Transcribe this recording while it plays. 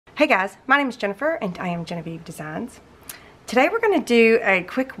Hey guys, my name is Jennifer and I am Genevieve Designs. Today we're going to do a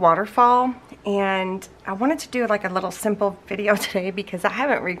quick waterfall, and I wanted to do like a little simple video today because I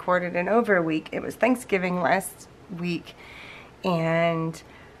haven't recorded in over a week. It was Thanksgiving last week and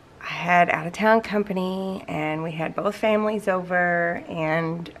I had out of town company and we had both families over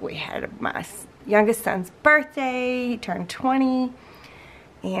and we had my youngest son's birthday. He turned 20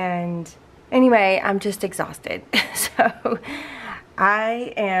 and anyway, I'm just exhausted. So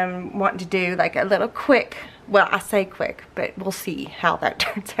I am wanting to do like a little quick, well, I say quick, but we'll see how that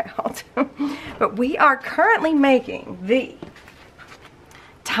turns out. But we are currently making the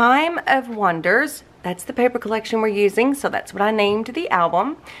Time of Wonders. That's the paper collection we're using, so that's what I named the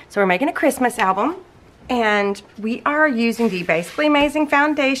album. So we're making a Christmas album, and we are using the Basically Amazing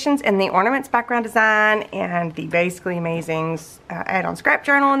foundations and the ornaments background design and the Basically Amazing add-on scrap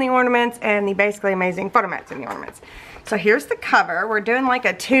journal in the ornaments and the Basically Amazing photo mats in the ornaments. So here's the cover. We're doing like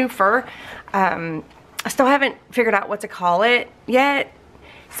a twofer. I still haven't figured out what to call it yet.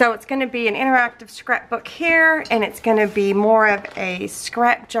 So it's going to be an interactive scrapbook here, and it's going to be more of a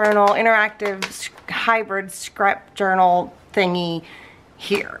scrap journal, interactive hybrid scrap journal thingy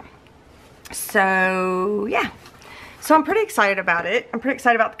here. So yeah, so I'm pretty excited about it. I'm pretty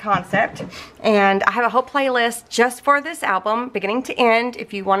excited about the concept, and I have a whole playlist just for this album, beginning to end.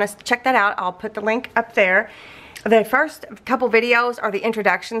 If you want to check that out, I'll put the link up there. The first couple videos are the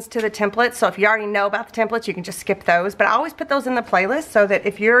introductions to the templates, so if you already know about the templates, you can just skip those. But I always put those in the playlist so that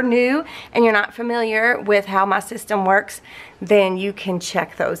if you're new and you're not familiar with how my system works, then you can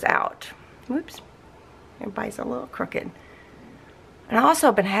check those out. Whoops, everybody's a little crooked. And I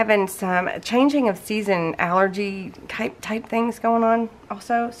also been having some changing of season allergy type things going on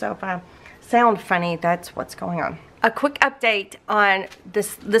also, so if I sound funny, that's what's going on. A quick update on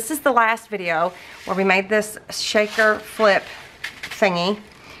this. This is the last video where we made this shaker flip thingy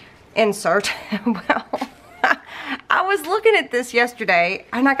insert. Well, I was looking at this yesterday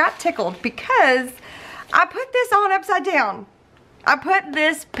and I got tickled because I put this on upside down. I put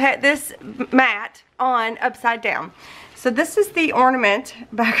this mat on upside down. So this is the ornament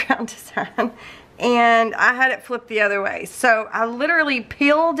background design, and I had it flipped the other way. So I literally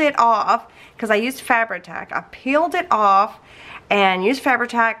peeled it off because I used Fabri-Tac. I peeled it off and used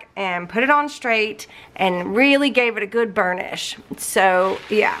Fabri-Tac and put it on straight and really gave it a good burnish. So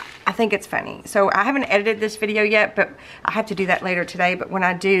yeah, I think it's funny. So I haven't edited this video yet, but I have to do that later today. But when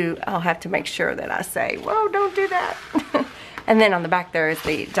I do, I'll have to make sure that I say, whoa, don't do that. And then on the back there is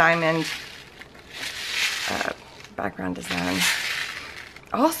the diamond background design.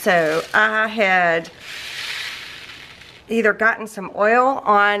 Also, I had either gotten some oil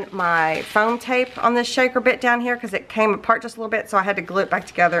on my foam tape on this shaker bit down here because it came apart just a little bit, so I had to glue it back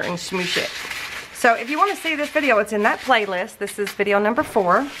together and smoosh it. So if you want to see this video, it's in that playlist. This is video number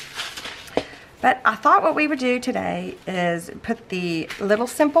 4. But I thought what we would do today is put the little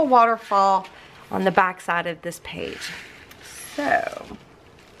simple waterfall on the back side of this page. So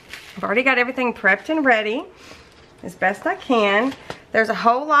I've already got everything prepped and ready as best I can. There's a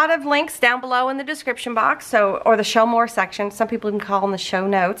whole lot of links down below in the description box, or the show more section. Some people even call them the show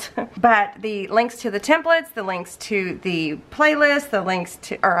notes. But the links to the templates, the links to the playlist, the links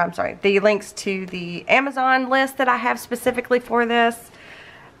to the Amazon list that I have specifically for this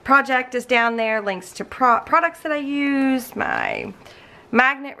project is down there. Links to products that I use, my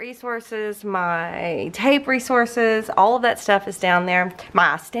magnet resources, my tape resources, all of that stuff is down there.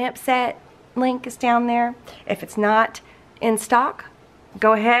 My stamp set link is down there. If it's not in stock,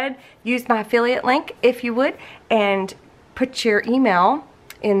 go ahead, use my affiliate link if you would, and put your email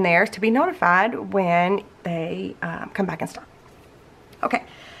in there to be notified when they come back in stock. Okay,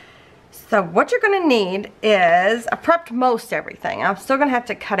 so what you're going to need is, I prepped most everything. I'm still going to have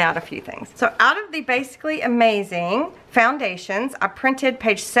to cut out a few things. So out of the Basically Amazing foundations, I printed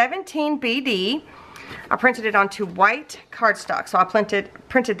page 17 BD. I printed it onto white cardstock. So I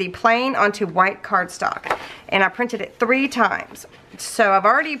printed the plain onto white cardstock, and I printed it 3 times. So I've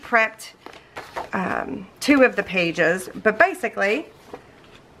already prepped 2 of the pages, but basically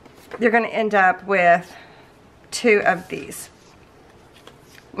you're going to end up with 2 of these.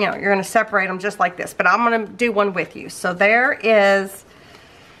 You know, you're going to separate them just like this, but I'm going to do one with you. So there is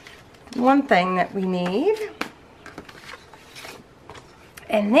one thing that we need.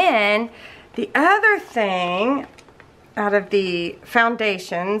 And then the other thing out of the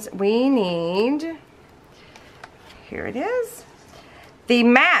foundations we need, here it is. The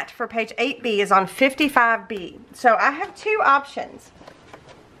mat for page 8B is on 55B. So I have 2 options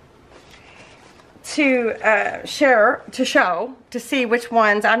to show to see which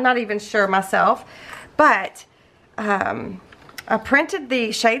ones. I'm not even sure myself, but I I printed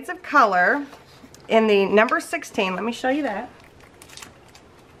the shades of color in the number 16. Let me show you that.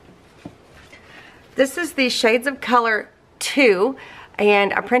 This is the shades of color 2,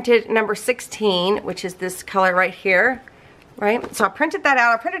 and I printed number 16, which is this color right here, right? So I printed that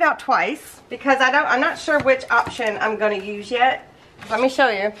out. I printed out twice because I'm not sure which option I'm going to use yet. Let me show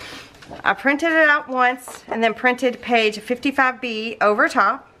you. I printed it out once and then printed page 55B over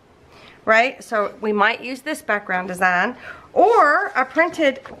top, right? So we might use this background design, or I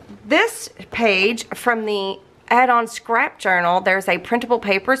printed this page from the add-on scrap journal. There's a printable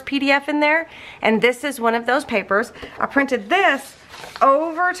papers PDF in there, and this is one of those papers. I printed this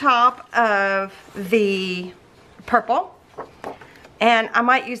over top of the purple, and I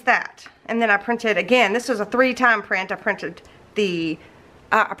might use that. And then I printed, again, this was a 3-time print. I printed the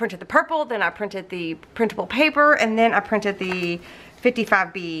purple, then I printed the printable paper, and then I printed the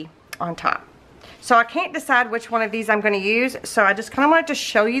 55B on top. So I can't decide which one of these I'm going to use, so I just kind of wanted to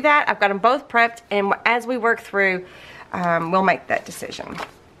show you that. I've got them both prepped, and as we work through, we'll make that decision. All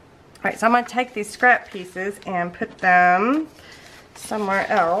right, so I'm going to take these scrap pieces and put them somewhere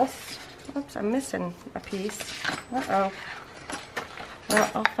else. Oops, I'm missing a piece. Uh-oh.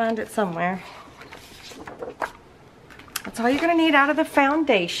 Well, I'll find it somewhere. That's all you're going to need out of the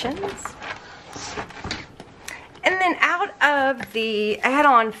foundations. And then out of the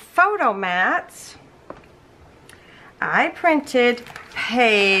add-on photo mats, I printed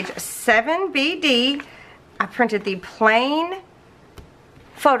page 7BD. I printed the plain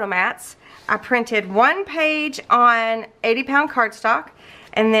photo mats. I printed 1 page on 80-pound cardstock,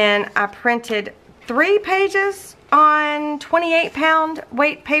 and then I printed 3 pages on 28-pound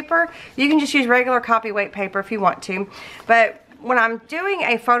weight paper. You can just use regular copy weight paper if you want to, but when I'm doing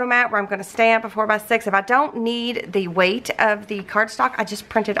a photo mat where I'm going to stamp a 4x6, if I don't need the weight of the cardstock, I just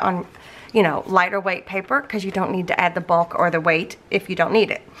print it on, you know, lighter weight paper, because you don't need to add the bulk or the weight if you don't need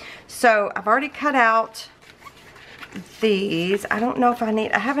it. So I've already cut out these. I don't know if I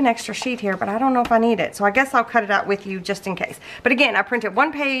need, I have an extra sheet here, but I don't know if I need it. So I guess I'll cut it out with you just in case. But again, I printed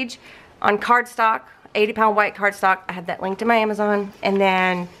 1 page on cardstock, 80-pound white cardstock. I have that linked to my Amazon. And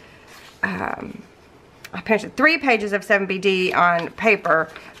then I printed 3 pages of 7BD on paper,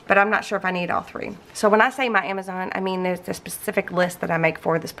 but I'm not sure if I need all 3. So when I say my Amazon, I mean there's a specific list that I make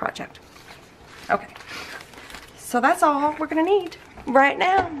for this project. Okay, so that's all we're going to need right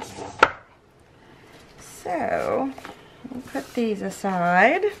now. So, we'll put these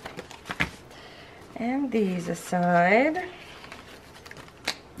aside, and these aside.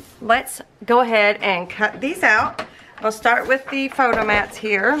 Let's go ahead and cut these out. We'll start with the photo mats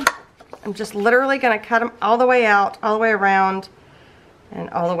here. I'm just literally going to cut them all the way out, all the way around, and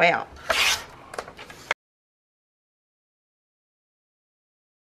all the way out.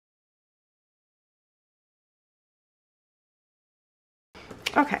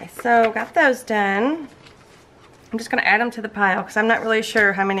 Okay, so got those done. I'm just going to add them to the pile because I'm not really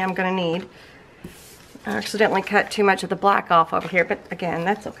sure how many I'm going to need. I accidentally cut too much of the black off over here, but again,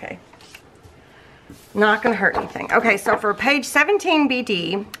 that's okay. Not going to hurt anything. Okay, so for page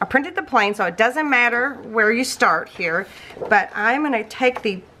 17BD, I printed the plain, so it doesn't matter where you start here, but I'm going to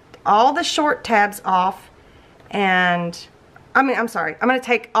take all the short tabs off, and I'm sorry, I'm going to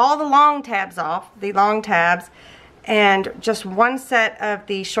take all the long tabs off, the long tabs, and just 1 set of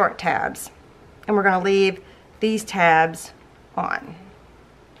the short tabs, and we're going to leave these tabs on.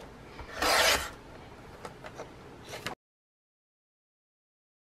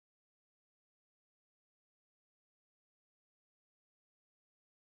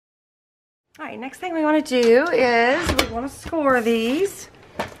 Alright, next thing we want to do is we want to score these.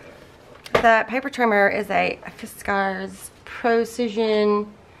 The paper trimmer is a Fiskars Precision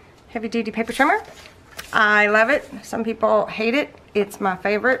heavy duty paper trimmer. I love it. Some people hate it. It's my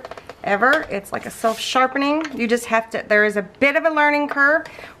favorite ever. It's like a self-sharpening. You just have to, there is a bit of a learning curve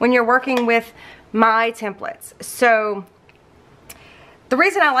when you're working with my templates. So the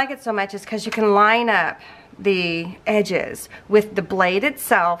reason I like it so much is because you can line up the edges with the blade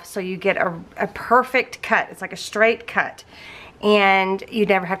itself, so you get a perfect cut. It's like a straight cut, and you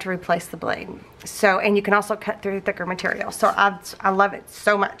never have to replace the blade. So, and you can also cut through thicker material. So I love it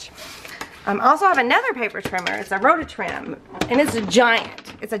so much. I also have another paper trimmer. It's a Rototrim, and it's a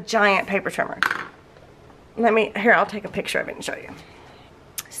giant. It's a giant paper trimmer. Here, I'll take a picture of it and show you.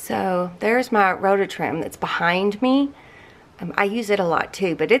 So there's my Rototrim that's behind me. I use it a lot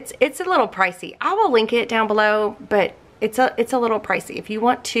too, but it's a little pricey. I will link it down below, but it's a little pricey. If you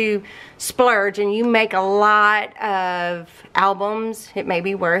want to splurge and you make a lot of albums, it may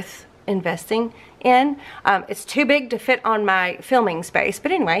be worth investing in. It's too big to fit on my filming space,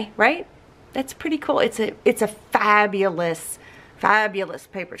 but anyway, right? That's pretty cool. It's a fabulous fabulous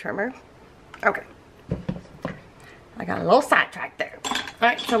paper trimmer. Okay. I got a little sidetracked there.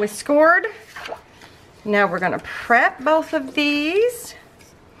 Alright, so we scored. Now we're going to prep both of these.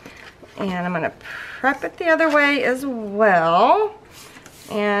 And I'm going to prep it the other way as well.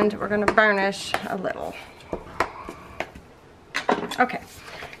 And we're going to burnish a little. Okay,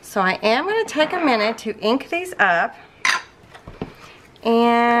 so I am going to take a minute to ink these up.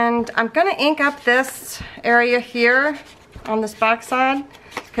 And I'm going to ink up this area here on this back side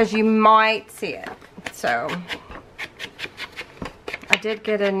because you might see it. So I did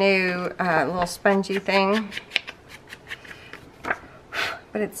get a new little spongy thing,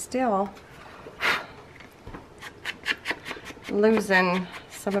 but it's still losing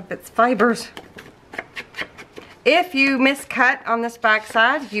some of its fibers. If you miscut on this back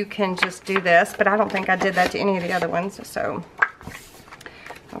side, you can just do this, but I don't think I did that to any of the other ones, so.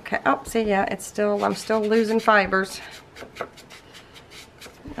 Okay, oh, see, yeah, it's still, I'm still losing fibers.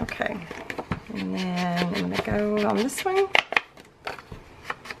 Okay, and then I'm gonna go on this one.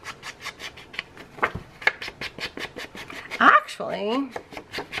 Actually,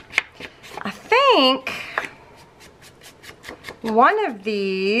 I think one of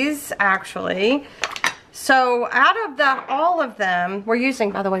these, actually, so out of all of them, we're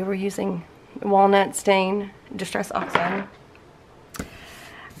using, by the way, we're using walnut stain distress oxide.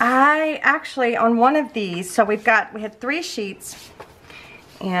 I actually, on one of these, so we had 3 sheets,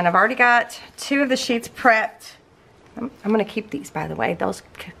 and I've already got 2 of the sheets prepped. I'm going to keep these, by the way. Those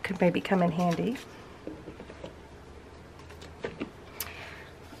could maybe come in handy.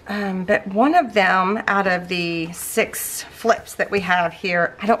 But one of them out of the 6 flips that we have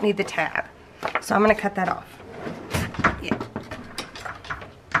here, I don't need the tab. So I'm going to cut that off. Yeah.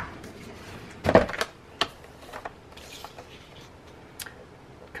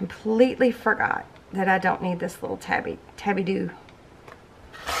 Completely forgot that I don't need this little tabby-doo.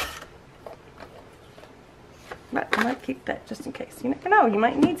 But I might keep that just in case. You never know, you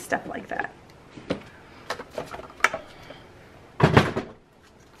might need stuff like that.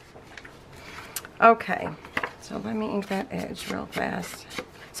 Okay, so let me ink that edge real fast.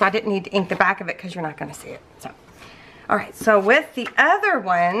 So I didn't need to ink the back of it because you're not going to see it. So, all right, so with the other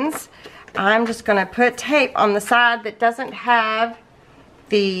ones, I'm just going to put tape on the side that doesn't have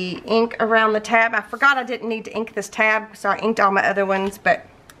the ink around the tab. I forgot I didn't need to ink this tab, so I inked all my other ones, but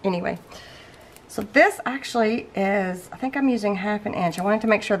anyway. So this actually is, I think I'm using 1/2 inch. I wanted to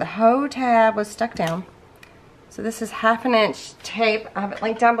make sure the whole tab was stuck down. So this is 1/2 inch tape. I have it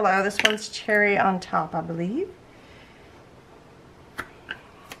linked down below. This one's cherry on top, I believe.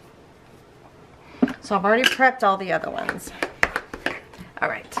 So I've already prepped all the other ones. All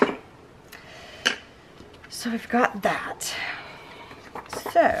right. So we've got that.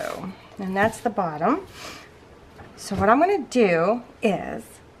 So, and that's the bottom. So what I'm going to do is,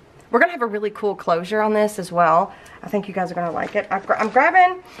 we're going to have a really cool closure on this as well. I think you guys are going to like it. I'm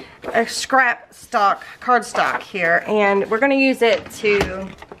grabbing a scrap stock, cardstock here, and we're going to use it to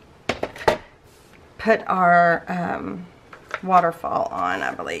put our waterfall on,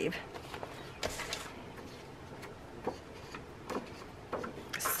 I believe.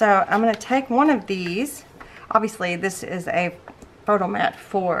 So I'm going to take one of these. Obviously, this is a photo mat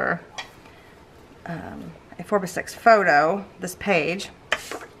for a 4x6 photo, this page.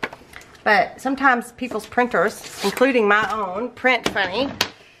 But sometimes people's printers, including my own, print funny.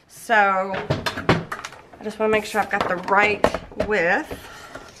 So I just want to make sure I've got the right width.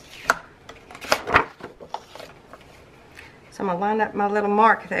 So I'm going to line up my little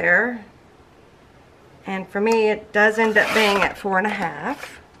mark there. And for me, it does end up being at 4.5.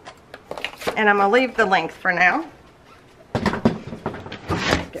 And I'm going to leave the length for now.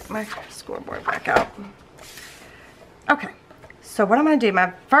 Get my scoreboard back out. Okay. So what I'm going to do,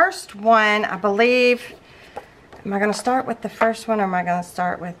 my first one, I believe, am I going to start with the first one or am I going to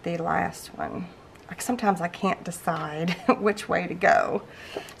start with the last one? Like sometimes I can't decide which way to go.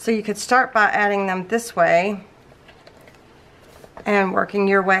 So you could start by adding them this way and working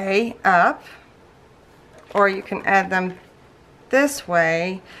your way up. Or you can add them this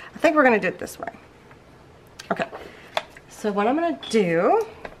way. I think we're going to do it this way. Okay. So what I'm going to do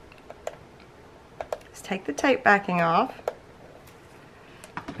is take the tape backing off.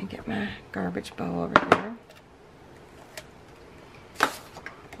 Let me get my garbage bowl over here.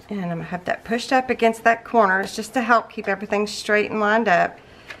 And I'm going to have that pushed up against that corner. It's just to help keep everything straight and lined up.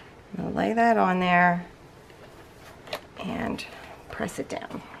 I'm going to lay that on there and press it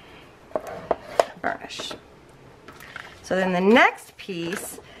down. Burnish. So then the next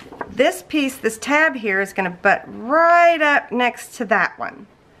piece, this tab here is going to butt right up next to that one.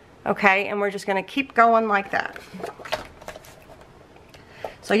 Okay, and we're just going to keep going like that.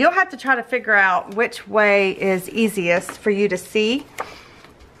 So you'll have to try to figure out which way is easiest for you to see,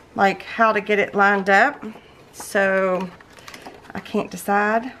 like how to get it lined up. So I can't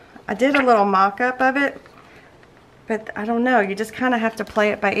decide. I did a little mock-up of it, but I don't know. You just kind of have to play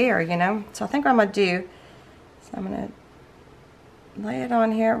it by ear, you know. So I think what I'm going to do is I'm going to lay it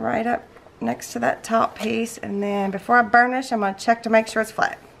on here right up next to that top piece, and then before I burnish, I'm going to check to make sure it's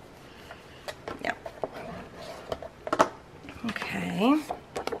flat. Yep. Okay.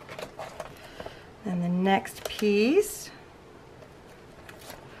 And the next piece,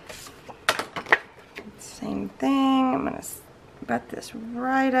 same thing. I'm going to butt this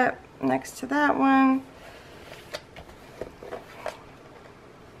right up next to that one.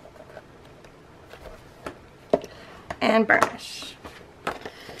 And burnish.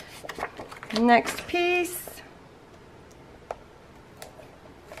 Next piece.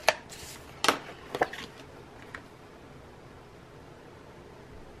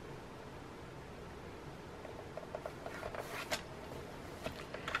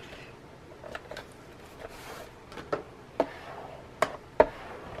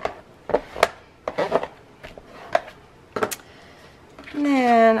 And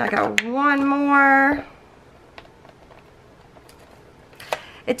then I got one more.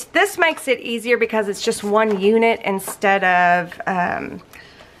 This makes it easier because it's just one unit instead of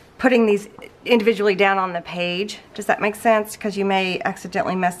putting these individually down on the page. Does that make sense? Because you may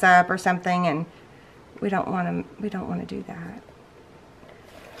accidentally mess up or something, and we don't want to do that.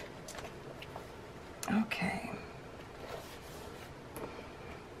 Okay.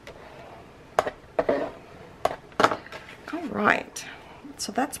 All right.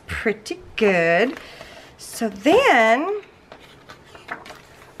 So that's pretty good. So then,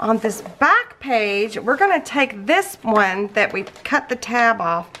 on this back page, we're going to take this one that we cut the tab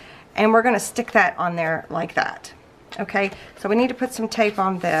off, and we're going to stick that on there like that. Okay, so we need to put some tape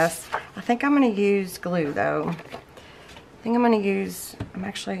on this. I think I'm going to use glue though. I think I'm going to use,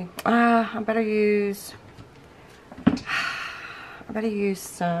 I better use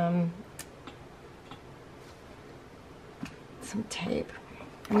some tape.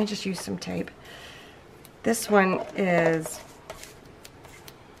 Let me just use some tape. This one is,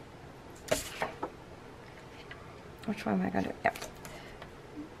 which one am I going to do? Yep.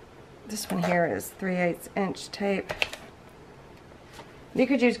 This one here is 3/8 inch tape. You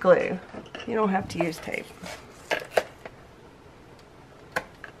could use glue. You don't have to use tape.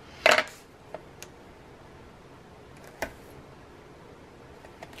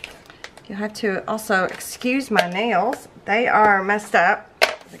 You have to also excuse my nails. They are messed up.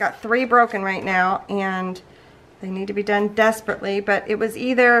 I got 3 broken right now, and they need to be done desperately, but it was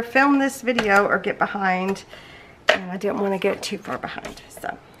either film this video or get behind, and I didn't want to get too far behind.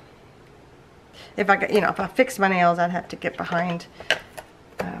 So if I got, if I fixed my nails, I'd have to get behind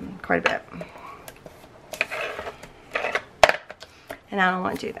quite a bit, and I don't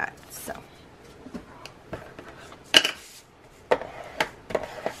want to do that. So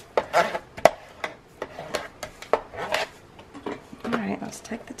all right, let's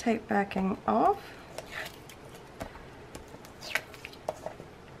take the tape backing off.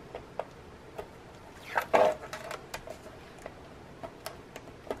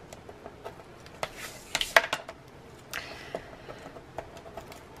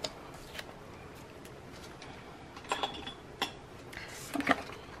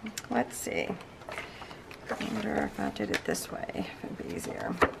 Let's see. I wonder if I did it this way, if it'd be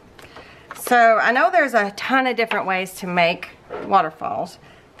easier. So I know there's a ton of different ways to make waterfalls.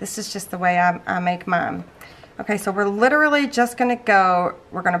 This is just the way I make mine. Okay, so we're literally just going to go,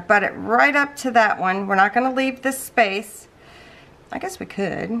 we're going to butt it right up to that one. We're not going to leave this space. I guess we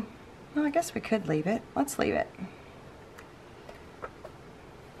could. Well, I guess we could leave it. Let's leave it.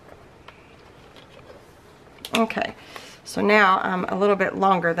 Okay. So now I'm a little bit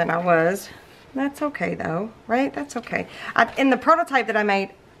longer than I was. That's okay though, right? That's okay. In the prototype that I made,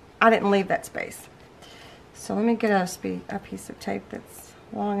 I didn't leave that space. So let me get a piece of tape that's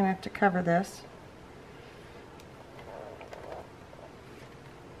long enough to cover this.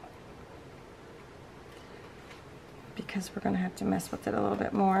 Because we're going to have to mess with it a little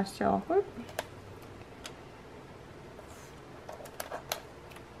bit more still. Whoop.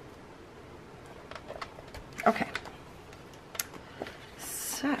 Okay.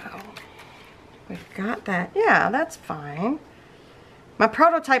 So, we've got that. Yeah, that's fine. My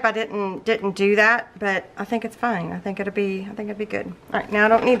prototype, I didn't do that, but I think it's fine. I think it'll be good. All right, now I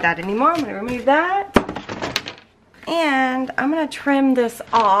don't need that anymore. I'm going to remove that. And I'm going to trim this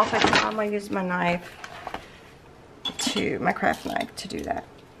off. I think I'm going to use my knife, my craft knife, to do that.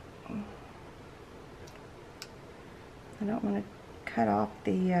 I don't want to cut off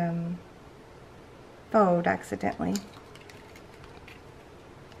the fold accidentally.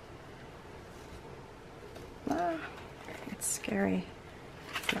 It's scary.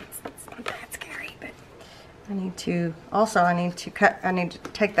 It's not that scary, but I need to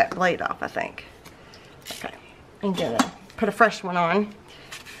take that blade off, I think. Okay, I'm gonna put a fresh one on.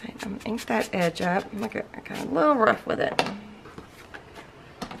 Ink that edge up. Look at, I got a little rough with it.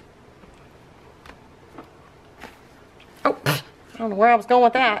 Oh, I don't know where I was going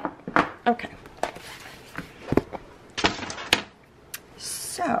with that. Okay.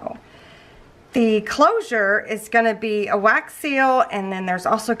 So, the closure is going to be a wax seal, and then there's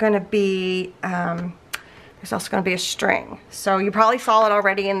also going to be a string. So you probably saw it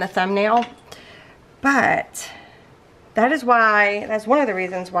already in the thumbnail, but that's one of the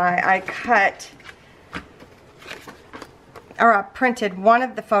reasons why I I printed one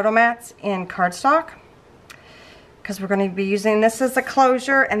of the photo mats in cardstock, because we're going to be using this as a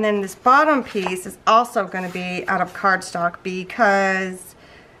closure, and then this bottom piece is also going to be out of cardstock because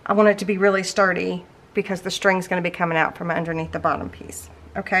I want it to be really sturdy, because the string's going to be coming out from underneath the bottom piece.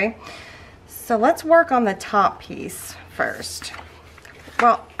 Okay, so let's work on the top piece first.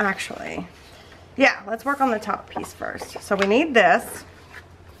 Well, actually, yeah, let's work on the top piece first. So we need this.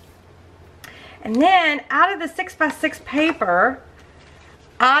 And then out of the 6x6 paper,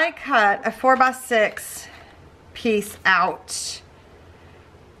 I cut a 4x6 piece out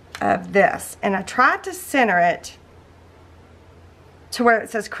of this. And I tried to center it to where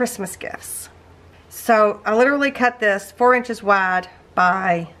it says Christmas gifts. So I literally cut this 4 inches wide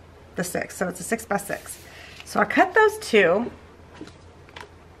by the 6. So it's a 6x6. So I cut those two.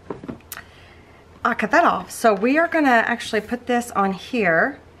 I cut that off. So we are going to actually put this on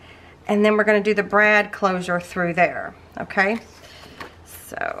here, and then we're going to do the brad closure through there. Okay?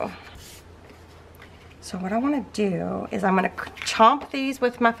 So what I want to do is I'm going to chomp these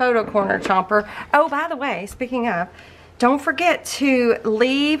with my photo corner chomper. Oh, by the way, speaking of, don't forget to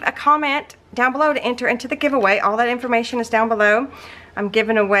leave a comment down below to enter into the giveaway. All that information is down below. I'm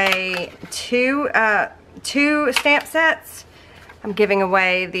giving away two stamp sets. I'm giving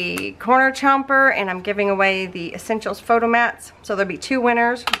away the corner chomper, and I'm giving away the Essentials photo mats. So there'll be 2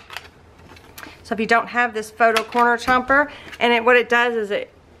 winners. So if you don't have this photo corner chomper, and what it does is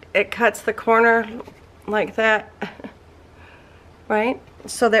it cuts the corner like that, right?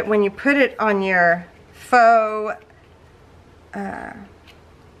 So that when you put it on your photo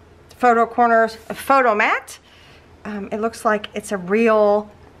corners photo mat, it looks like it's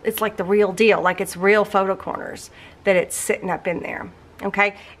like the real deal, like it's real photo corners that it's sitting up in there.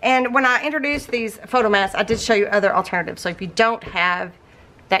 Okay, and when I introduced these photo mats, I did show you other alternatives. So if you don't have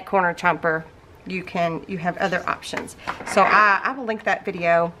that corner chomper, you have other options. So I will link that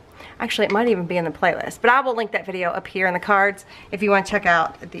video. Actually, it might even be in the playlist, but I will link that video up here in the cards if you want to check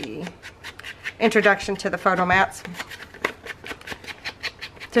out the introduction to the photo mats,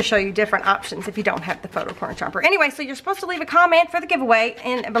 to show you different options if you don't have the photo corner chomper. Anyway, so you're supposed to leave a comment for the giveaway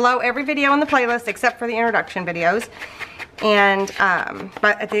below every video in the playlist except for the introduction videos. And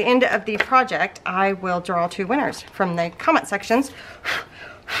but at the end of the project, I will draw 2 winners from the comment sections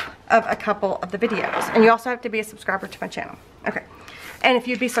of a couple of the videos. And you also have to be a subscriber to my channel. Okay. And if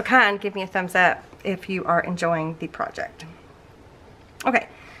you'd be so kind, give me a thumbs up if you are enjoying the project. Okay.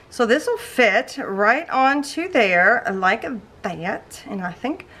 So this will fit right onto there like that, and I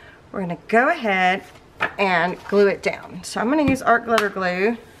think we're going to go ahead and glue it down. So I'm going to use art glitter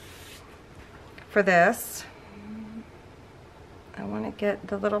glue for this. I want to get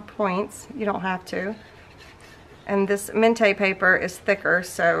the little points. You don't have to. And this Mente paper is thicker,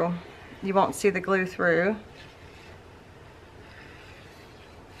 so you won't see the glue through.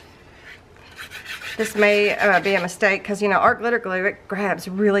 This may be a mistake because, you know, art glitter glue, it grabs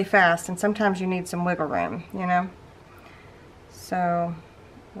really fast, and sometimes you need some wiggle room, you know. So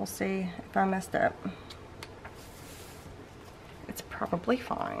we'll see if I messed up. It's probably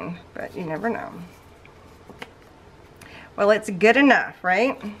fine, but you never know. Well, it's good enough,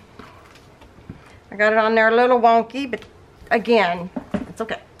 right? I got it on there a little wonky, but again, it's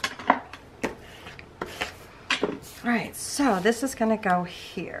okay. Alright, so this is going to go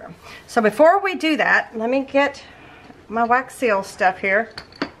here. So before we do that, let me get my wax seal stuff here.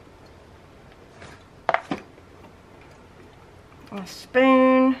 A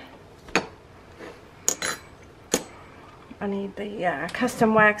spoon. I need the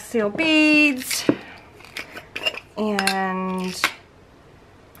custom wax seal beads. And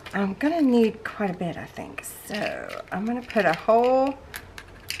I'm going to need quite a bit, I think. So I'm going to put a whole,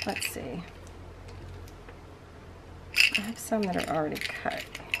 let's see. I have some that are already cut.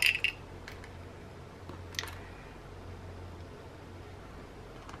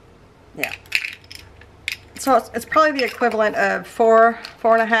 So it's probably the equivalent of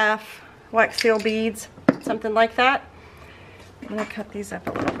 4.5 wax seal beads, something like that. I'm going to cut these up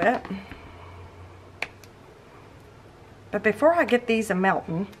a little bit. But before I get these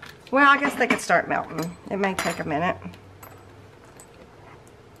melting, well, I guess they could start melting. It may take a minute.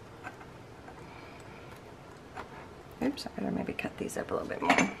 Oops, I better maybe cut these up a little bit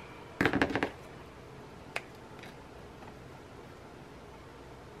more.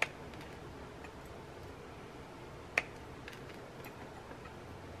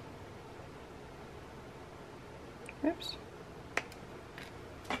 Oops.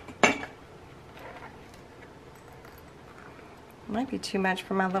 Might be too much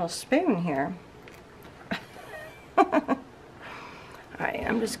for my little spoon here. Alright,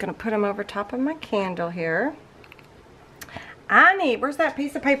 I'm just going to put them over top of my candle here. I need, where's that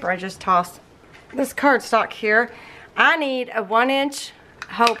piece of paper I just tossed? This cardstock here. I need a 1-inch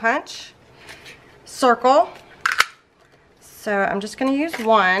hole punch circle. So I'm just going to use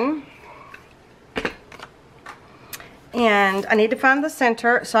one. And I need to find the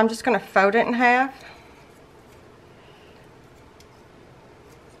center, so I'm just going to fold it in half.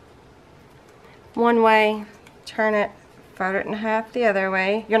 One way, turn it, fold it in half the other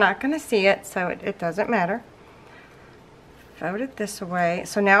way. You're not going to see it, so it doesn't matter. Fold it this way.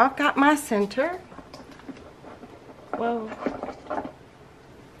 So now I've got my center. Whoa.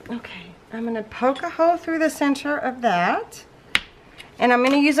 Okay, I'm going to poke a hole through the center of that. And I'm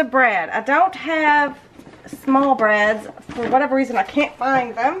going to use a brad. I don't have small brads. For whatever reason, I can't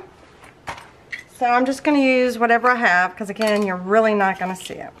find them. So I'm just going to use whatever I have, because again, you're really not going to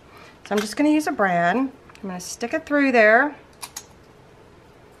see it. So I'm just going to use a brad. I'm going to stick it through there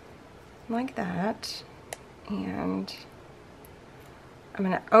like that. And I'm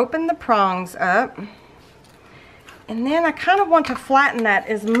going to open the prongs up. And then I kind of want to flatten that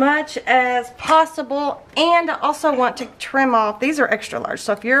as much as possible. And I also want to trim off. These are extra large.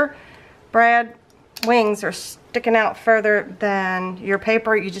 So if your brad wings are sticking out further than your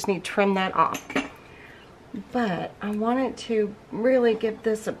paper, you just need to trim that off. But I wanted to really give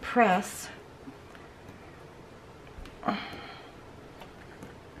this a press.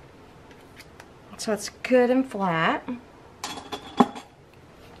 So it's good and flat.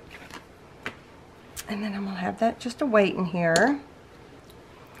 And then I'm going to have that just a waiting here.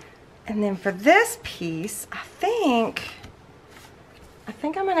 And then for this piece, I think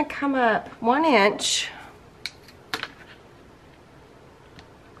I'm going to come up 1 inch.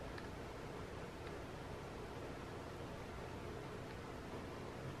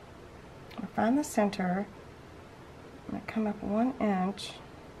 I'll find the center. I'm going to come up 1 inch.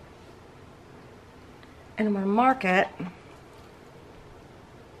 And I'm going to mark it. I'm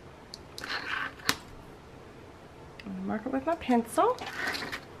going to mark it with my pencil.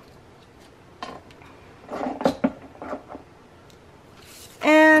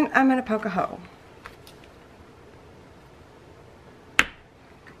 And I'm going to poke a hole.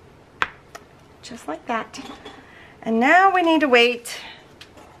 Just like that. And now we need to wait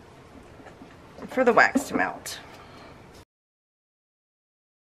for the wax to melt.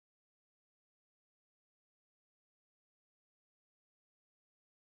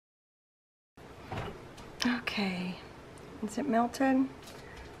 Okay, is it melted? I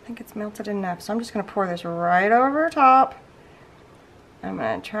think it's melted enough. So I'm just going to pour this right over top. I'm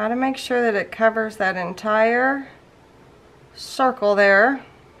going to try to make sure that it covers that entire circle there.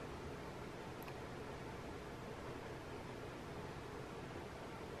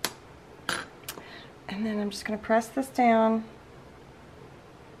 And then I'm just going to press this down.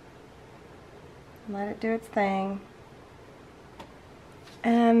 Let it do its thing.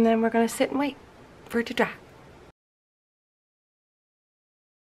 And then we're going to sit and wait for it to dry.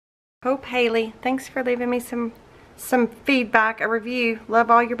 Hope Haley, thanks for leaving me some feedback, a review.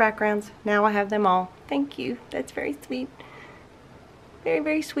 Love all your backgrounds. Now I have them all. Thank you. That's very sweet. Very,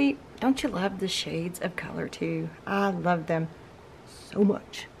 very sweet. Don't you love the shades of color too? I love them so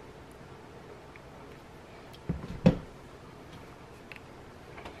much.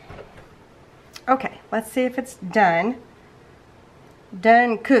 Okay, let's see if it's done.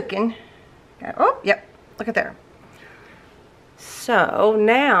 Done cooking. Oh, yep. Look at there. So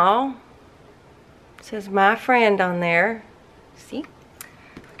now, it says my friend on there. See?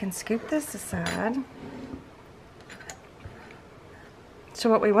 We can scoop this aside. So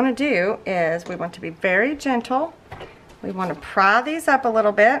what we want to do is we want to be very gentle. We want to pry these up a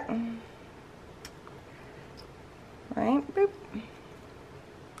little bit. Right? Boop.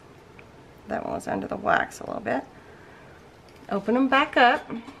 That one was under the wax a little bit. Open them back up.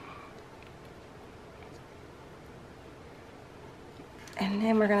 And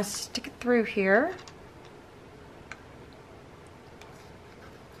then we're going to stick it through here.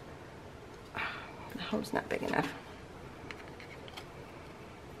 hole's not big enough.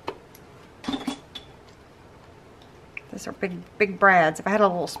 These are big brads. If I had a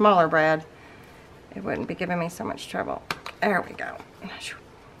little smaller brad, it wouldn't be giving me so much trouble. There we go.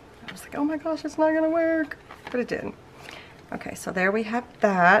 I was like, oh my gosh, it's not gonna work. But it did. Okay, so there we have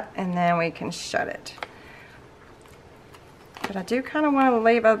that, and then we can shut it. But I do kind of want to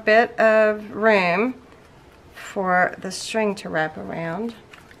leave a bit of room for the string to wrap around.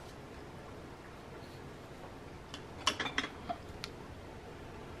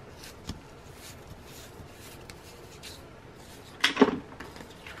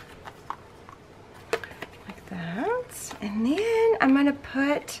 Like that. And then I'm going to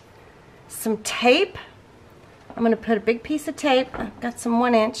put some tape. I'm going to put a big piece of tape. I've got some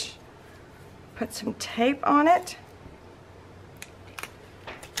 1-inch. Put some tape on it.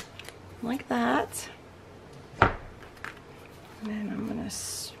 Like that. And then I'm going to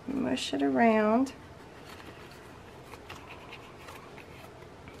smush it around.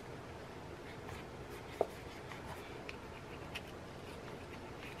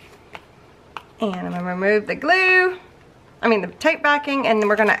 And I'm going to remove the glue, the tape backing, and then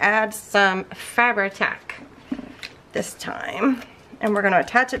we're going to add some Fabri-Tac this time. And we're going to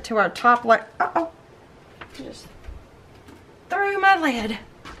attach it to our top leg. Uh-oh. Just threw my lid.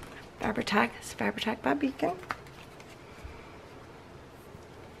 Fabri-Tac. It's Fabri-Tac by Beacon.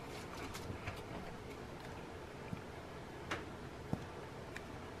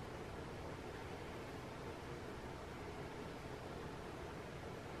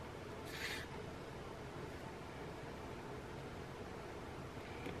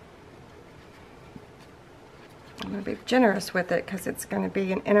 I'm going to be generous with it because it's going to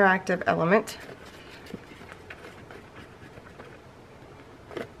be an interactive element.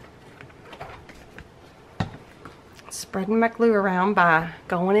 Spreading my glue around by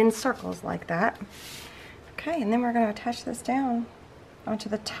going in circles like that. Okay, and then we're going to attach this down onto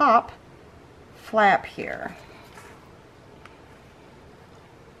the top flap here.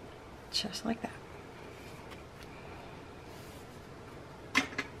 Just like that.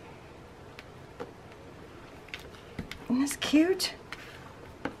 Isn't this cute?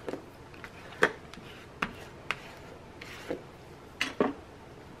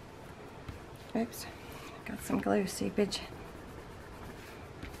 Oops, got some glue seepage.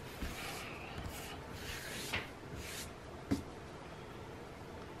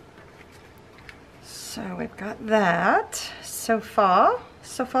 So we've got that. So far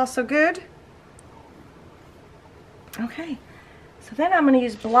so good. Okay, so then I'm going to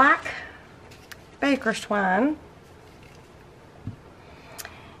use black baker's twine.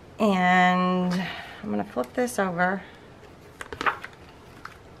 And I'm going to flip this over.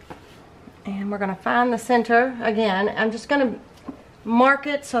 And we're going to find the center again. I'm just going to mark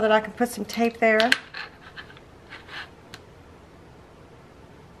it so that I can put some tape there.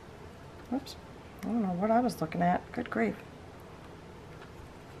 Oops. I don't know what I was looking at. Good grief.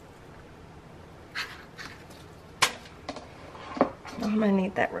 I'm going to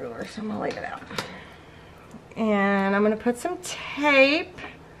need that ruler, so I'm going to leave it out. And I'm going to put some tape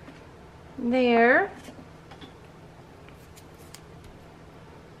there.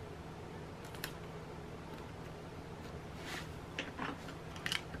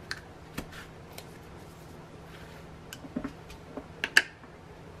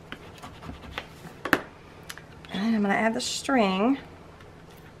 And I'm going to add the string,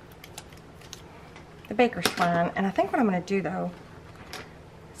 the baker's twine, and I think what I'm going to do though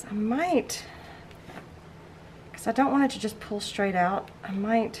is I might, because I don't want it to just pull straight out, I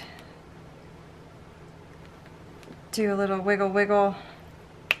might do a little wiggle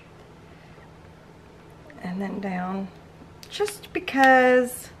and then down, just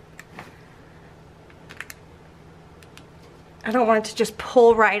because I don't want it to just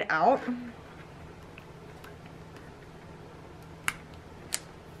pull right out.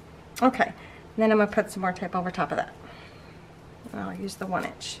 Okay, and then I'm going to put some more tape over top of that. And I'll use the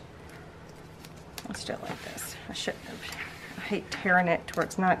 1-inch. Let's do it like this. I shouldn't have. I hate tearing it to where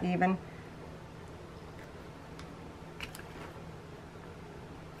it's not even.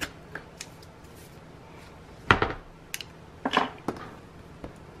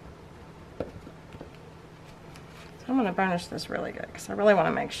 I'm going to burnish this really good because I really want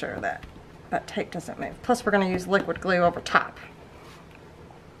to make sure that that tape doesn't move. Plus we're going to use liquid glue over top.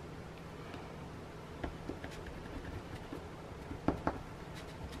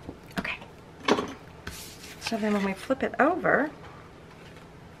 Okay. So then when we flip it over,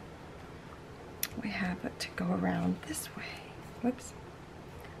 we have it to go around this way. Whoops.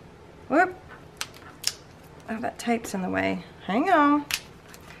 Whoop. Oh, that tape's in the way. Hang on.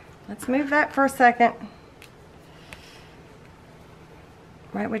 Let's move that for a second.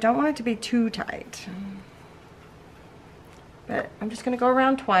 Right, we don't want it to be too tight. But I'm just going to go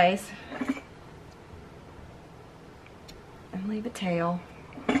around twice and leave a tail.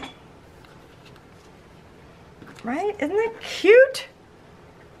 Right? Isn't that cute?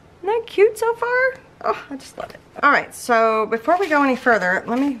 Isn't that cute so far? Oh, I just love it. All right, so before we go any further,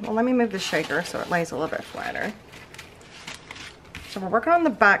 let me move the shaker so it lays a little bit flatter. So we're working on the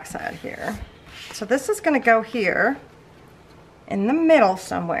back side here. So this is going to go here in the middle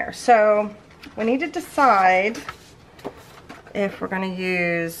somewhere. So we need to decide if we're going to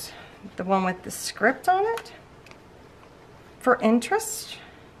use the one with the script on it for interest,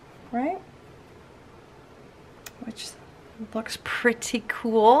 right? Which looks pretty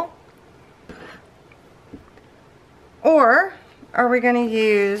cool. Or are we going to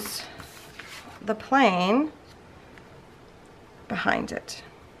use the plain behind it?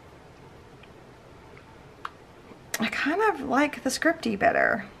 I kind of like the scripty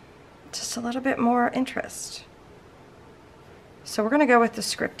better. Just a little bit more interest. So we're going to go with the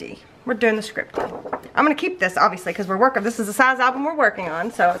scripty. We're doing the scripty. I'm going to keep this, obviously, because we're working. This is the size album we're working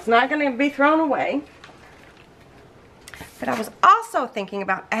on, so it's not going to be thrown away. But I was also thinking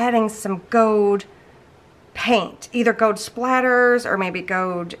about adding some gold paint. Either gold splatters or maybe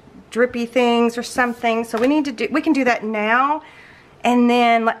gold drippy things or something. So we can do that now and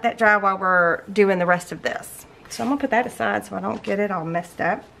then let that dry while we're doing the rest of this. So I'm going to put that aside so I don't get it all messed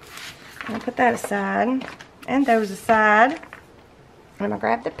up. I'm going to put that aside and those aside. I'm going to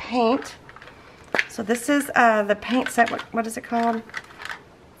grab the paint. So this is the paint set. What is it called?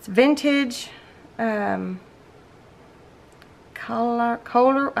 It's vintage color.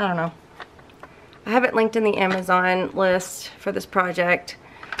 I don't know. I have it linked in the Amazon list for this project.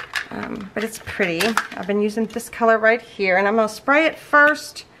 But it's pretty. I've been using this color right here. And I'm going to spray it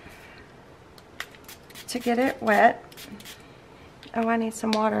first to get it wet. Oh, I need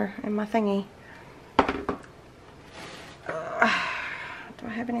some water in my thingy. Do I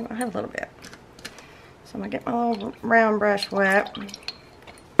have any? I have a little bit. So I'm going to get my little round brush wet.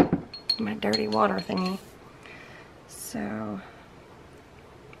 My dirty water thingy. So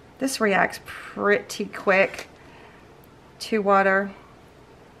this reacts pretty quick to water.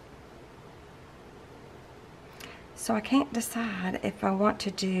 So I can't decide if I want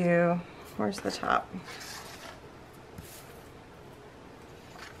to do, where's the top?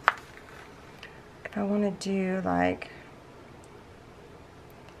 If I want to do like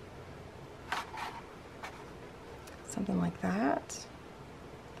something like that.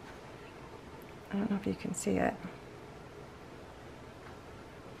 I don't know if you can see it.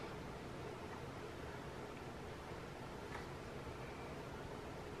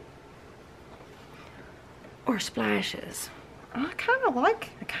 Or splashes. I kind of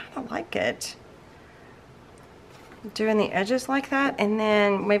like it. Doing the edges like that, and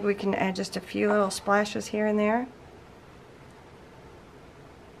then maybe we can add just a few little splashes here and there.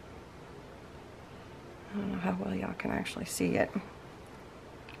 I don't know how well y'all can actually see it.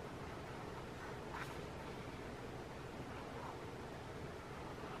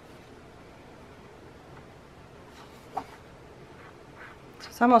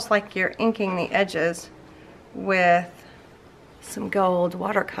 It's almost like you're inking the edges with some gold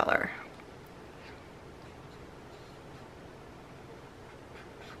watercolor.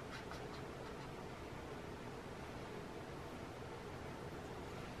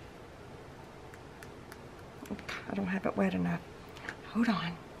 I don't have it wet enough. Hold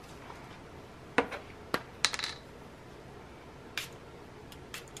on.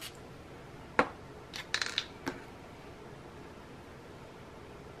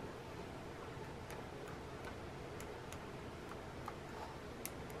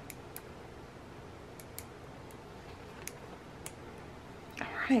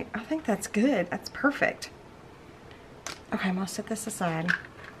 Alright, I think that's good. That's perfect. Okay, I'm going to set this aside.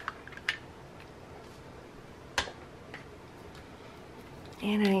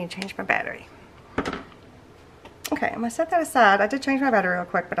 And I need to change my battery. Okay, I'm going to set that aside. I did change my battery real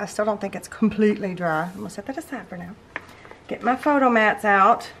quick, but I still don't think it's completely dry. I'm going to set that aside for now. Get my photo mats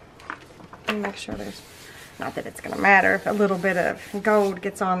out. And make sure there's, not that it's going to matter if a little bit of gold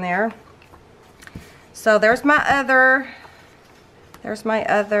gets on there. So there's my other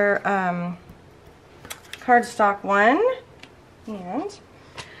cardstock one. And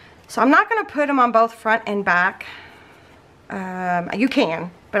so I'm not going to put them on both front and back. You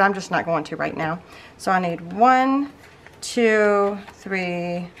can, but I'm just not going to right now. So I need 1, 2,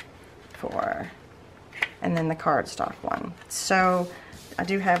 3, 4, and then the cardstock one. So I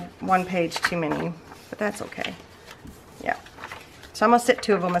do have one page too many, but that's okay. Yeah. So I'm gonna sit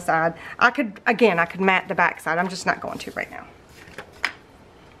 2 of them aside. I could mat the back side. I'm just not going to right now.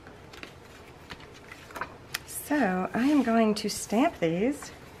 So I am going to stamp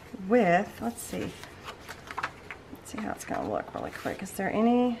these with, let's see how it's gonna look really quick. Is there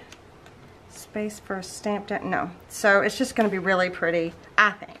any space for stamped? No. So it's just gonna be really pretty, I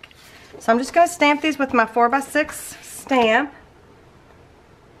think. So I'm just gonna stamp these with my 4x6 stamp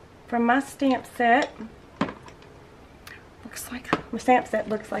from my stamp set. Looks like, my stamp set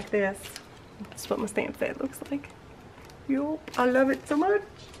looks like this. That's what my stamp set looks like. Yup, I love it so much.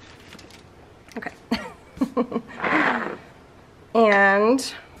 Okay.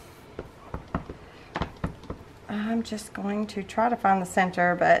 And I'm just going to try to find the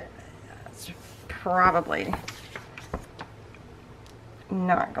center, but it's probably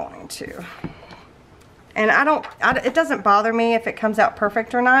not going to. And it doesn't bother me if it comes out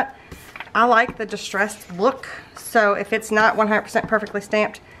perfect or not. I like the distressed look, so if it's not 100% perfectly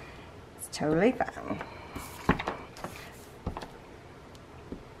stamped, it's totally fine.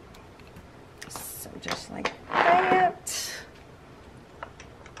 So just like that.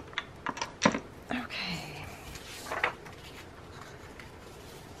 Okay.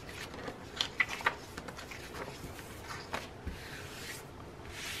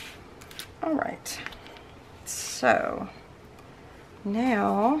 All right. So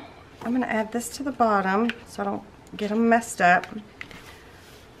now I'm going to add this to the bottom so I don't get them messed up.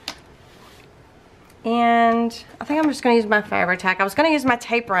 And I think I'm just going to use my Fabri-Tac. I was going to use my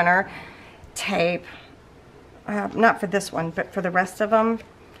tape runner tape. Not for this one, but for the rest of them.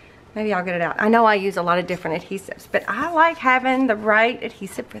 Maybe I'll get it out. I know I use a lot of different adhesives, but I like having the right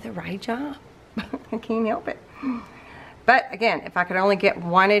adhesive for the right job. I can't help it. But again, if I could only get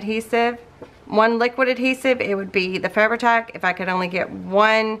one adhesive, one liquid adhesive, it would be the Fabri-Tac. If I could only get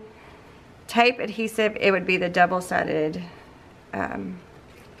one tape adhesive, it would be the double-sided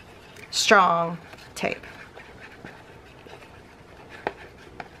strong tape.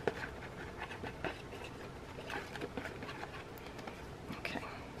 Okay.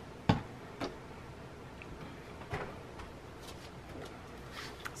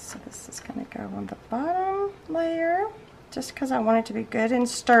 So this is going to go on the bottom layer, just because I want it to be good and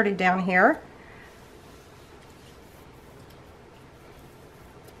sturdy down here.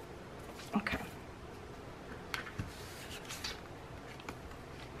 Okay.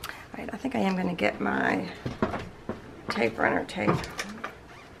 Alright, I think I am going to get my tape runner tape.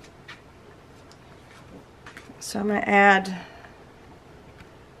 So I'm going to add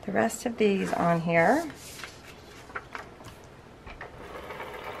the rest of these on here.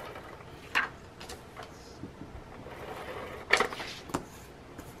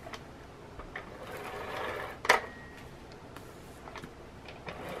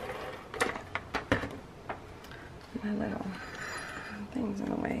 My little things in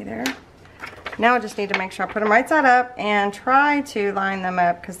the way there. Now I just need to make sure I put them right side up and try to line them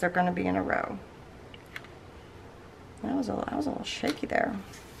up because they're going to be in a row. That was a little shaky there.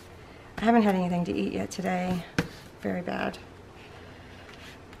 I haven't had anything to eat yet today. Very bad.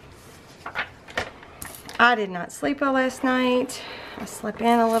 I did not sleep well last night. I slept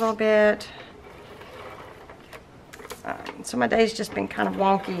in a little bit. So my day's just been kind of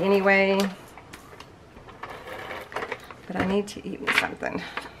wonky anyway. But I need to eat me something.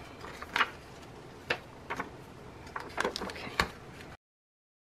 Okay.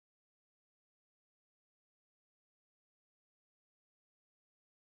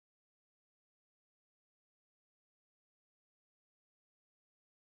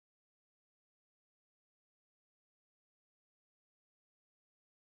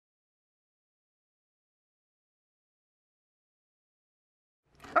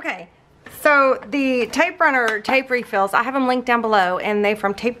 Okay. So the tape runner tape refills, I have them linked down below, and they're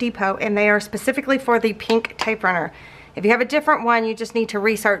from Tape Depot, and they are specifically for the pink tape runner. If you have a different one, you just need to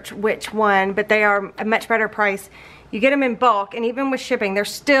research which one, but they are a much better price. You get them in bulk, and even with shipping, they're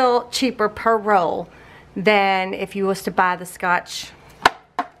still cheaper per roll than if you was to buy the Scotch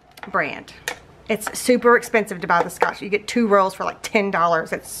brand. It's super expensive to buy the Scotch. You get 2 rolls for like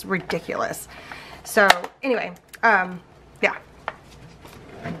 $10. It's ridiculous. So anyway, yeah.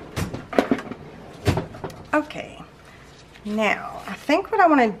 Okay, now I think what I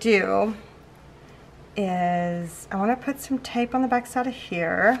want to do is I want to put some tape on the back side of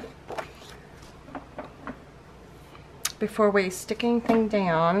here before we stick anything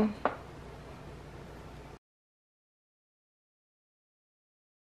down.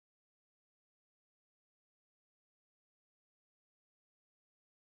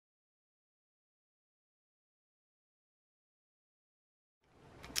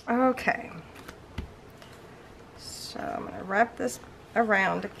 Okay. So I'm going to wrap this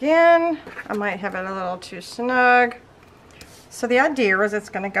around again. I might have it a little too snug. So the idea is it's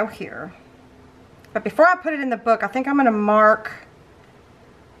going to go here. But before I put it in the book, I think I'm going to mark.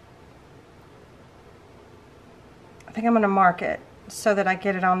 I think I'm going to mark it so that I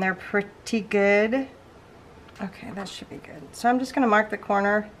get it on there pretty good. Okay, that should be good. So I'm just going to mark the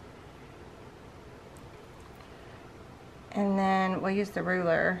corner. And then we'll use the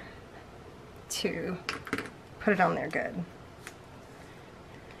ruler to put it on there good.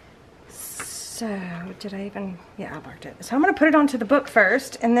 So, did I even, yeah, I marked it. So I'm going to put it onto the book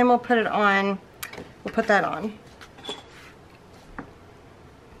first, and then we'll put it on, we'll put that on.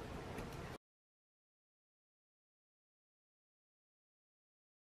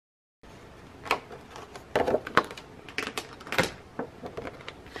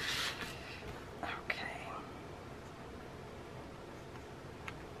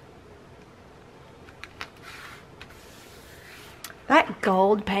 That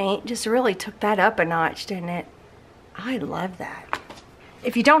gold paint just really took that up a notch, didn't it? I love that.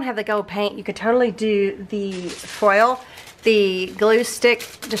 If you don't have the gold paint, you could totally do the foil, the glue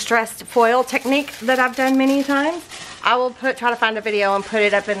stick distressed foil technique that I've done many times. I will try to find a video and put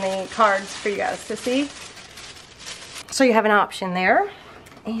it up in the cards for you guys to see. So you have an option there.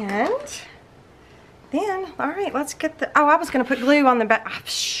 And then, all right, let's get the, oh, I was gonna put glue on the back. Oh,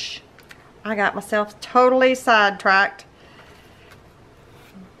 shh. I got myself totally sidetracked.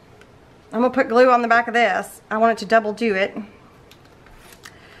 I'm going to put glue on the back of this. I want it to double do it.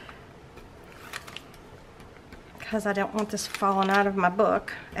 Because I don't want this falling out of my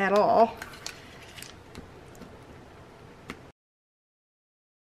book at all.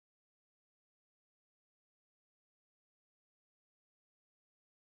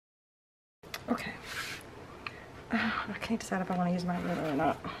 Okay. I can't decide if I want to use my ruler or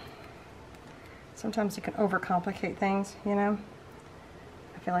not. Sometimes you can overcomplicate things, you know.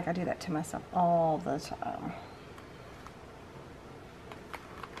 I feel like I do that to myself all the time.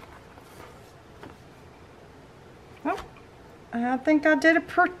 Well, I think I did a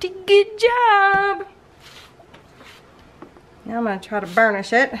pretty good job. Now I'm going to try to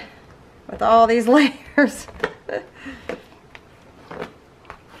burnish it with all these layers. I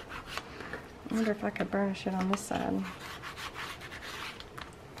wonder if I could burnish it on this side.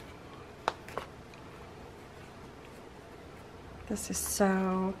 This is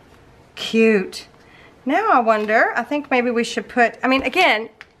so cute. Now I wonder, I think maybe we should put, I mean, again,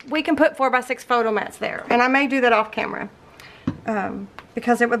 we can put 4x6 photo mats there. And I may do that off camera.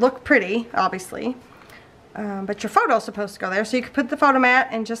 Because it would look pretty, obviously. But your photo is supposed to go there. So you could put the photo mat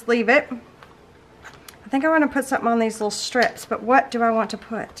and just leave it. I think I want to put something on these little strips. But what do I want to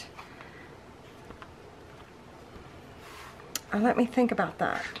put? Let me think about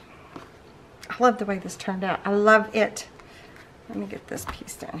that. I love the way this turned out. I love it. Let me get this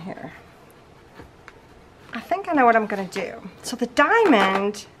piece down here. I think I know what I'm going to do. So the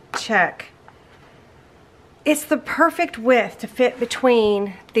diamond check, it's the perfect width to fit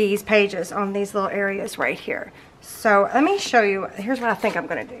between these pages on these little areas right here. So let me show you. Here's what I think I'm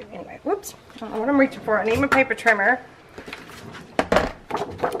going to do. Anyway, whoops. I don't know what I'm reaching for. I need my paper trimmer.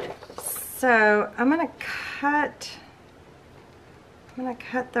 So I'm going to cut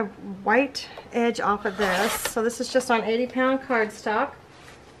the white edge off of this. So this is just on 80-pound cardstock.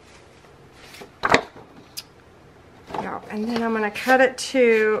 Yeah, and then I'm going to cut it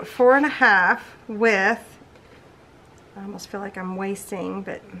to 4.5 with, I almost feel like I'm wasting,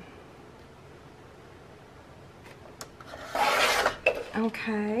 but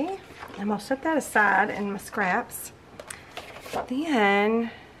okay. I'm going to set that aside in my scraps. Then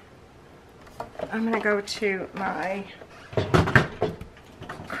I'm going to go to my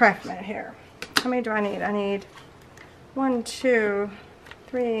craft mat here. How many do I need? I need 1, 2,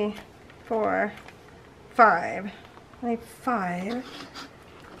 3, 4, 5. I need 5.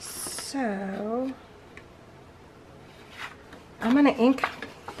 So I'm going to ink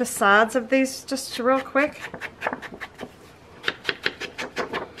the sides of these just real quick.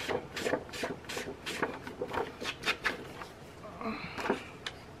 I'm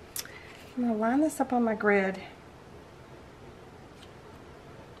going to line this up on my grid.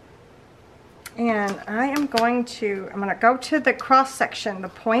 And I'm going to go to the cross section, the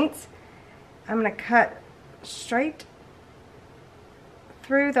points. I'm going to cut straight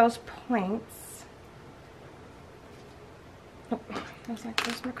through those points. Oh, I was like,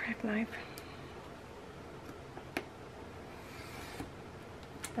 where's my craft knife?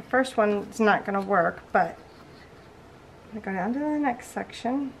 The first one is not going to work, but I'm going to go down to the next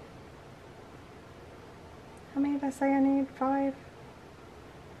section. How many did I say I need? 5?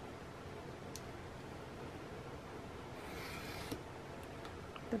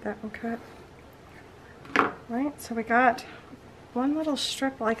 Did that one cut? Right, so we got one little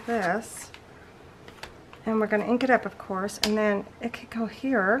strip like this, and we're going to ink it up, of course, and then it could go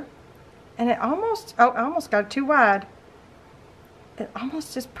here, and it almost, oh, I almost got it too wide. It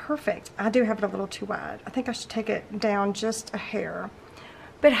almost is perfect. I do have it a little too wide. I think I should take it down just a hair.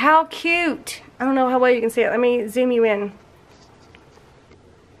 But how cute! I don't know how well you can see it. Let me zoom you in.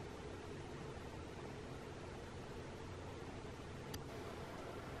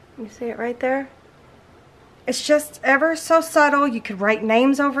 You see it right there? It's just ever so subtle. You could write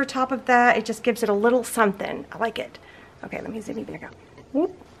names over top of that. It just gives it a little something. I like it. Okay, let me zoom you back out.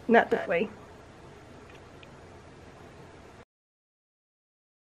 Whoop, not that way.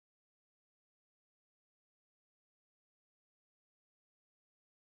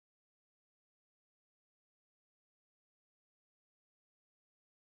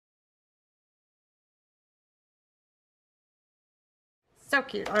 So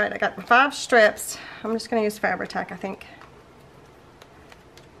cute. All right, I got 5 strips. I'm just going to use Fabri-Tac, I think.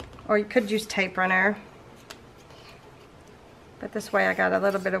 Or you could use tape runner. But this way I got a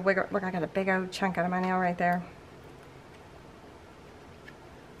little bit of wiggle. Look, I got a big old chunk out of my nail right there.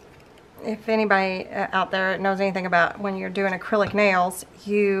 If anybody out there knows anything about when you're doing acrylic nails,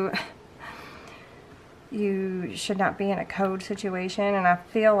 you should not be in a code situation. And I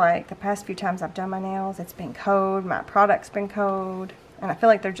feel like the past few times I've done my nails, it's been code. My product's been code. And I feel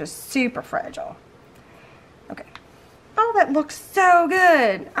like they're just super fragile. Okay. Oh, that looks so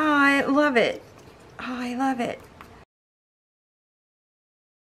good. Oh, I love it. Oh, I love it.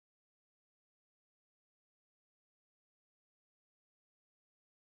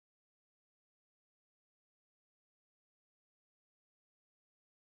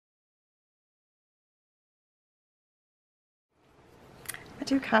 I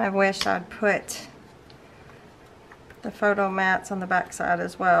do kind of wish I'd put the photo mats on the back side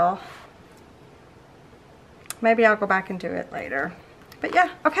as well. Maybe I'll go back and do it later. But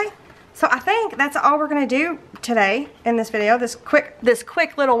yeah, okay. So I think that's all we're gonna do today in this video. This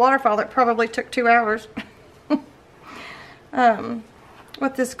quick little waterfall that probably took 2 hours.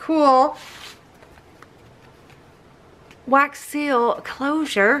 With this cool wax seal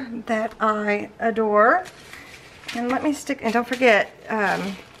closure that I adore. And let me stick, and don't forget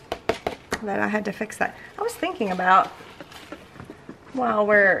that I had to fix that. I was thinking about, while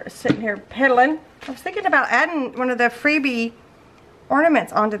we're sitting here pedaling, I was thinking about adding one of the freebie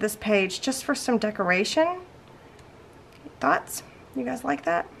ornaments onto this page just for some decoration. Thoughts? You guys like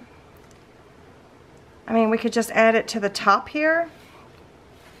that? I mean, we could just add it to the top here.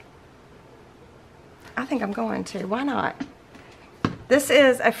 I think I'm going to. Why not? This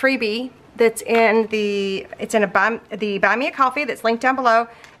is a freebie that's in the Buy Me a Coffee that's linked down below.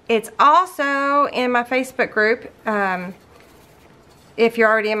 It's also in my Facebook group, if you're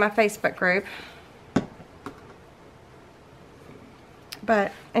already in my Facebook group.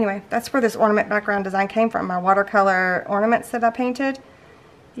 But anyway, that's where this ornament background design came from. My watercolor ornaments that I painted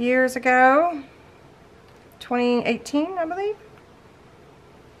years ago. 2018, I believe.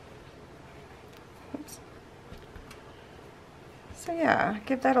 Oops. So yeah,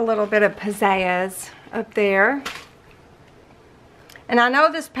 give that a little bit of pizzazz up there. And I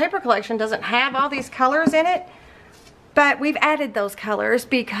know this paper collection doesn't have all these colors in it, but we've added those colors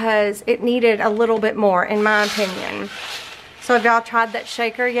because it needed a little bit more, in my opinion. So have y'all tried that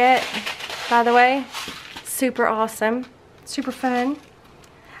shaker yet, by the way? Super awesome, super fun.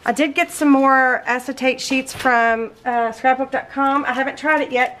 I did get some more acetate sheets from scrapbook.com. I haven't tried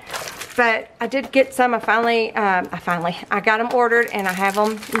it yet, but I did get some. I got them ordered and I have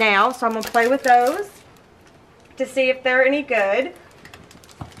them now, so I'm gonna play with those to see if they're any good.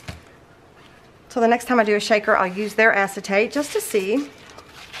 So the next time I do a shaker, I'll use their acetate just to see.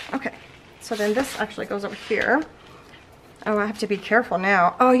 Okay, so then this actually goes over here. Oh, I have to be careful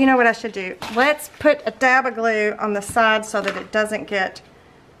now. Oh, you know what I should do? Let's put a dab of glue on the side so that it doesn't get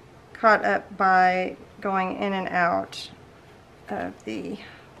caught up by going in and out of the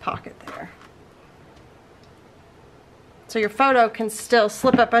pocket there. So your photo can still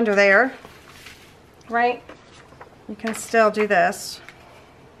slip up under there, right? You can still do this,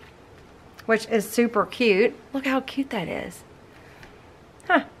 which is super cute. Look how cute that is.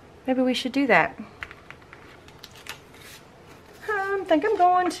 Huh, maybe we should do that. I think I'm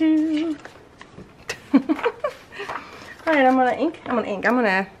going to. Alright, I'm gonna ink. I'm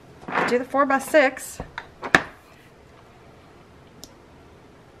gonna do the 4x6.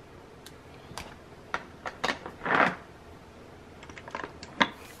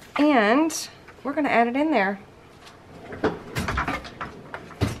 And we're gonna add it in there.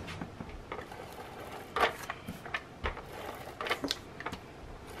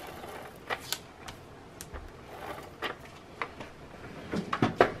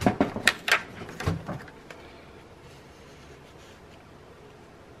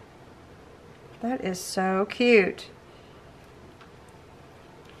 That is so cute.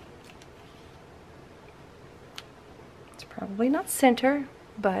 It's probably not center,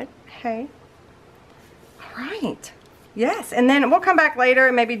 but hey. All right. Yes, and then we'll come back later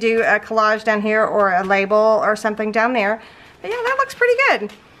and maybe do a collage down here or a label or something down there. But yeah, that looks pretty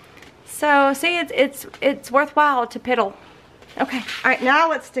good. So see, it's worthwhile to piddle. Okay, all right, now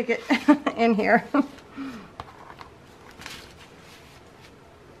let's stick it in here. Put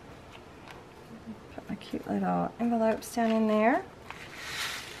my cute little envelopes down in there.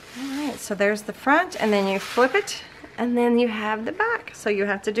 All right, so there's the front, and then you flip it, and then you have the back. So you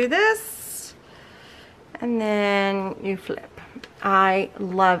have to do this, and then you flip. I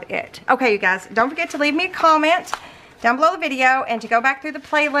love it. Okay, you guys, don't forget to leave me a comment down below the video and to go back through the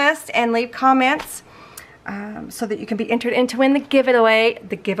playlist and leave comments so that you can be entered in to win the giveaway.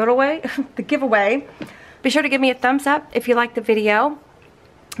 The giveaway. Be sure to give me a thumbs up if you like the video.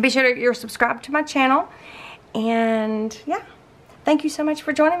 Be sure you're subscribed to my channel. And yeah, thank you so much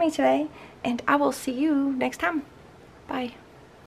for joining me today. And I will see you next time. Bye.